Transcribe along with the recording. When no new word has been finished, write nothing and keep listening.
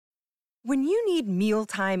When you need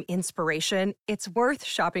mealtime inspiration, it's worth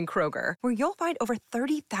shopping Kroger, where you'll find over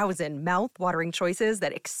 30,000 mouth-watering choices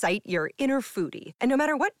that excite your inner foodie. And no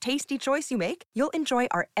matter what tasty choice you make, you'll enjoy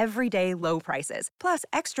our everyday low prices, plus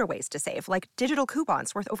extra ways to save, like digital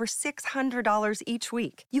coupons worth over $600 each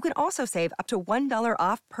week. You can also save up to $1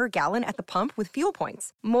 off per gallon at the pump with fuel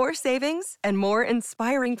points. More savings and more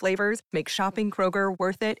inspiring flavors make shopping Kroger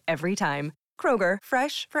worth it every time. Kroger,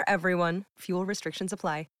 fresh for everyone. Fuel restrictions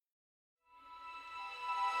apply.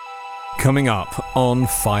 Coming up on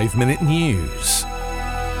 5 Minute News.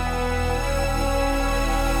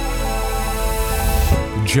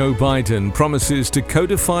 Joe Biden promises to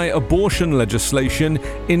codify abortion legislation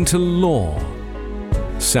into law.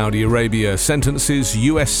 Saudi Arabia sentences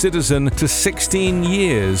US citizen to 16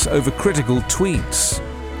 years over critical tweets.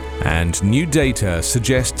 And new data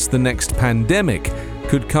suggests the next pandemic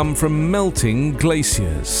could come from melting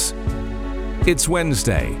glaciers. It's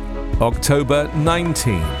Wednesday, October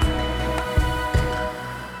 19.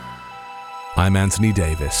 I'm Anthony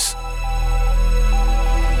Davis.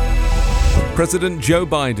 President Joe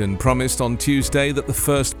Biden promised on Tuesday that the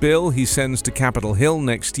first bill he sends to Capitol Hill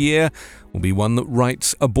next year will be one that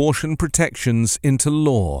writes abortion protections into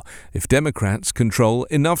law if Democrats control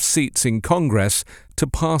enough seats in Congress to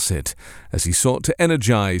pass it, as he sought to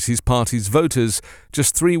energize his party's voters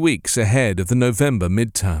just 3 weeks ahead of the November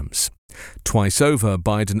midterms. Twice over,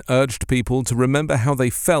 Biden urged people to remember how they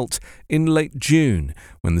felt in late June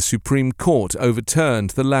when the Supreme Court overturned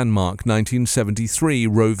the landmark 1973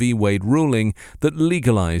 Roe v. Wade ruling that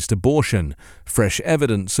legalized abortion, fresh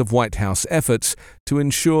evidence of White House efforts to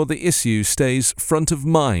ensure the issue stays front of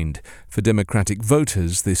mind for Democratic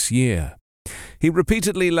voters this year. He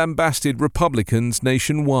repeatedly lambasted Republicans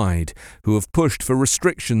nationwide who have pushed for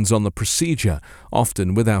restrictions on the procedure,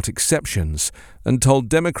 often without exceptions, and told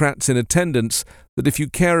Democrats in attendance that if you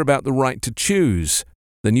care about the right to choose,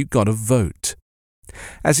 then you've got to vote.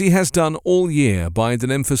 As he has done all year,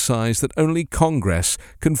 Biden emphasized that only Congress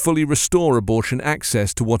can fully restore abortion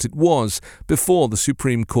access to what it was before the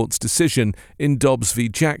Supreme Court's decision in Dobbs v.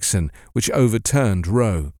 Jackson, which overturned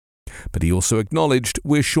Roe. But he also acknowledged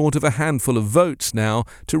we're short of a handful of votes now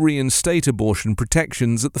to reinstate abortion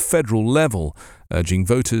protections at the federal level, urging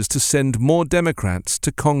voters to send more Democrats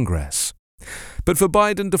to Congress. But for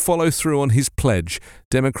Biden to follow through on his pledge,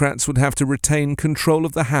 Democrats would have to retain control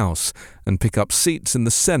of the House and pick up seats in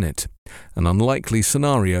the Senate, an unlikely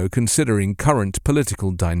scenario considering current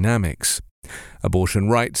political dynamics. Abortion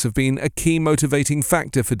rights have been a key motivating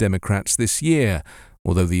factor for Democrats this year,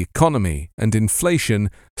 although the economy and inflation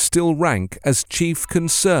still rank as chief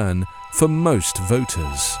concern for most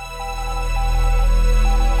voters.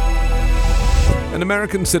 An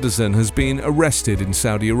American citizen has been arrested in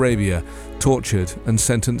Saudi Arabia, tortured and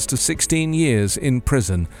sentenced to 16 years in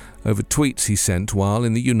prison over tweets he sent while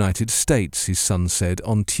in the United States, his son said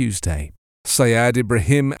on Tuesday. Syed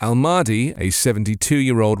Ibrahim Al-Mahdi, a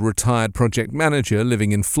 72-year-old retired project manager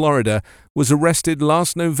living in Florida, was arrested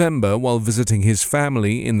last November while visiting his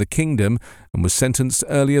family in the kingdom and was sentenced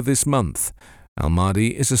earlier this month.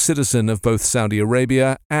 Al-Mahdi is a citizen of both Saudi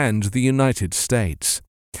Arabia and the United States.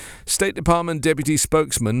 State Department Deputy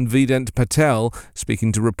Spokesman Vedant Patel,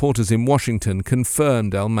 speaking to reporters in Washington,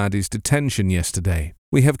 confirmed Al-Mahdi's detention yesterday.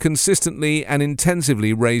 We have consistently and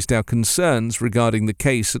intensively raised our concerns regarding the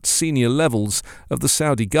case at senior levels of the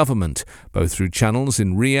Saudi government, both through channels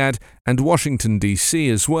in Riyadh and Washington, D.C.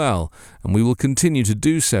 as well, and we will continue to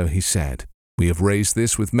do so, he said. We have raised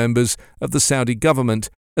this with members of the Saudi government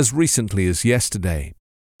as recently as yesterday.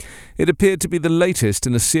 It appeared to be the latest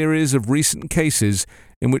in a series of recent cases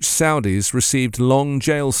in which Saudis received long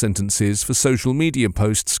jail sentences for social media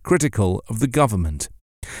posts critical of the government.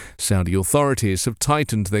 Saudi authorities have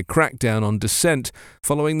tightened their crackdown on dissent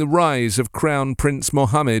following the rise of Crown Prince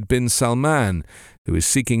Mohammed bin Salman, who is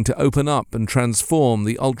seeking to open up and transform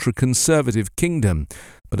the ultra-conservative kingdom,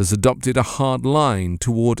 but has adopted a hard line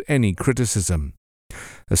toward any criticism.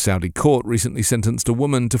 A Saudi court recently sentenced a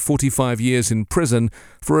woman to 45 years in prison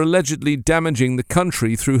for allegedly damaging the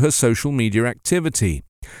country through her social media activity.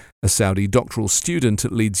 A Saudi doctoral student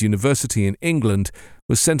at Leeds University in England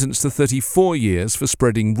was sentenced to 34 years for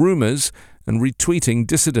spreading rumours and retweeting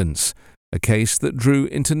dissidents, a case that drew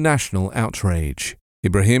international outrage.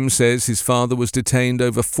 Ibrahim says his father was detained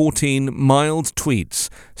over 14 mild tweets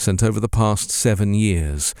sent over the past 7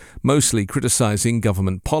 years, mostly criticising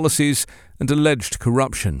government policies and alleged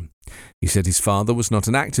corruption. He said his father was not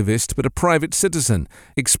an activist but a private citizen,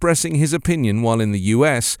 expressing his opinion while in the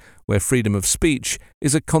US, where freedom of speech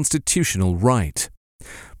is a constitutional right.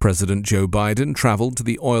 President Joe Biden travelled to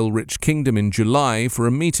the oil-rich kingdom in July for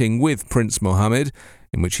a meeting with Prince Mohammed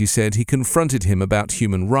in which he said he confronted him about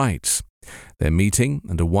human rights. Their meeting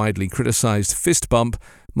and a widely criticized fist bump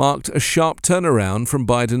marked a sharp turnaround from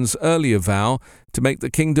Biden's earlier vow to make the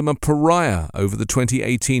kingdom a pariah over the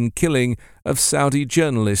 2018 killing of Saudi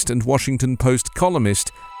journalist and Washington Post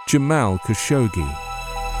columnist Jamal Khashoggi.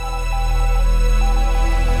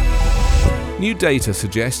 New data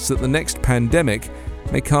suggests that the next pandemic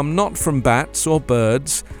may come not from bats or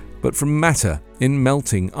birds, but from matter in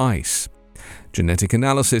melting ice. Genetic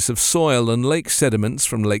analysis of soil and lake sediments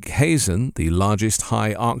from Lake Hazen, the largest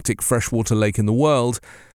high Arctic freshwater lake in the world,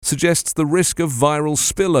 suggests the risk of viral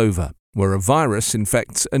spillover, where a virus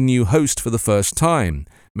infects a new host for the first time,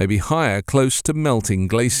 may be higher close to melting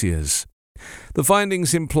glaciers. The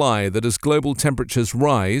findings imply that as global temperatures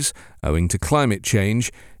rise, owing to climate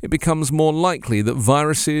change, it becomes more likely that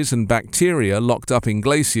viruses and bacteria locked up in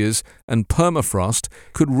glaciers and permafrost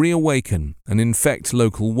could reawaken and infect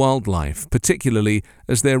local wildlife, particularly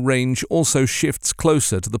as their range also shifts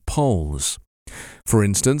closer to the poles. For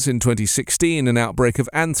instance, in 2016, an outbreak of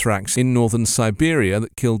anthrax in northern Siberia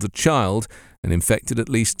that killed a child and infected at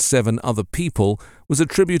least 7 other people was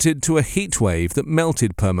attributed to a heat wave that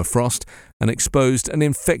melted permafrost and exposed an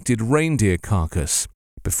infected reindeer carcass.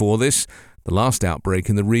 Before this, the last outbreak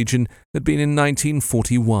in the region had been in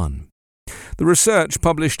 1941. The research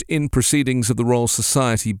published in Proceedings of the Royal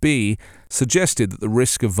Society B suggested that the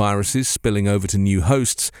risk of viruses spilling over to new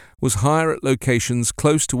hosts was higher at locations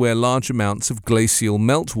close to where large amounts of glacial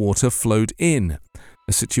meltwater flowed in,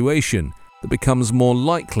 a situation that becomes more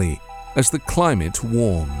likely as the climate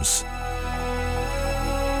warms.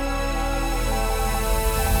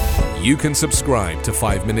 You can subscribe to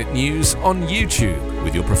 5 Minute News on YouTube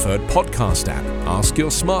with your preferred podcast app. Ask your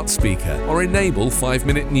smart speaker or enable 5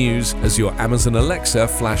 Minute News as your Amazon Alexa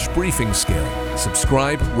flash briefing skill.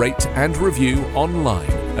 Subscribe, rate and review online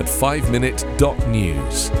at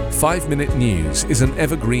 5minute.news. 5 Minute News is an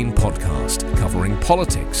evergreen podcast covering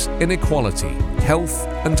politics, inequality, health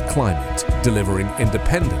and climate, delivering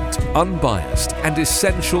independent, unbiased and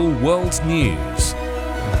essential world news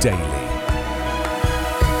daily.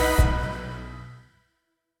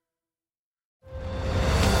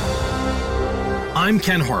 I'm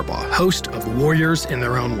Ken Harbaugh, host of Warriors in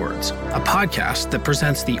Their Own Words, a podcast that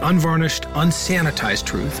presents the unvarnished, unsanitized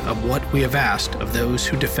truth of what we have asked of those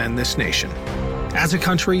who defend this nation. As a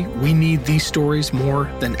country, we need these stories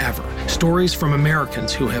more than ever. Stories from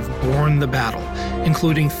Americans who have borne the battle,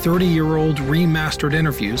 including 30-year-old remastered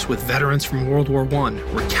interviews with veterans from World War I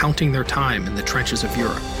recounting their time in the trenches of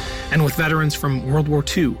Europe, and with veterans from World War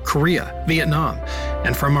II, Korea, Vietnam,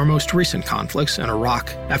 and from our most recent conflicts in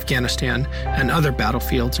Iraq, Afghanistan, and other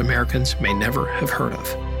battlefields Americans may never have heard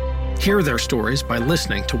of. Hear their stories by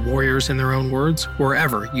listening to Warriors in Their Own Words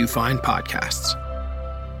wherever you find podcasts.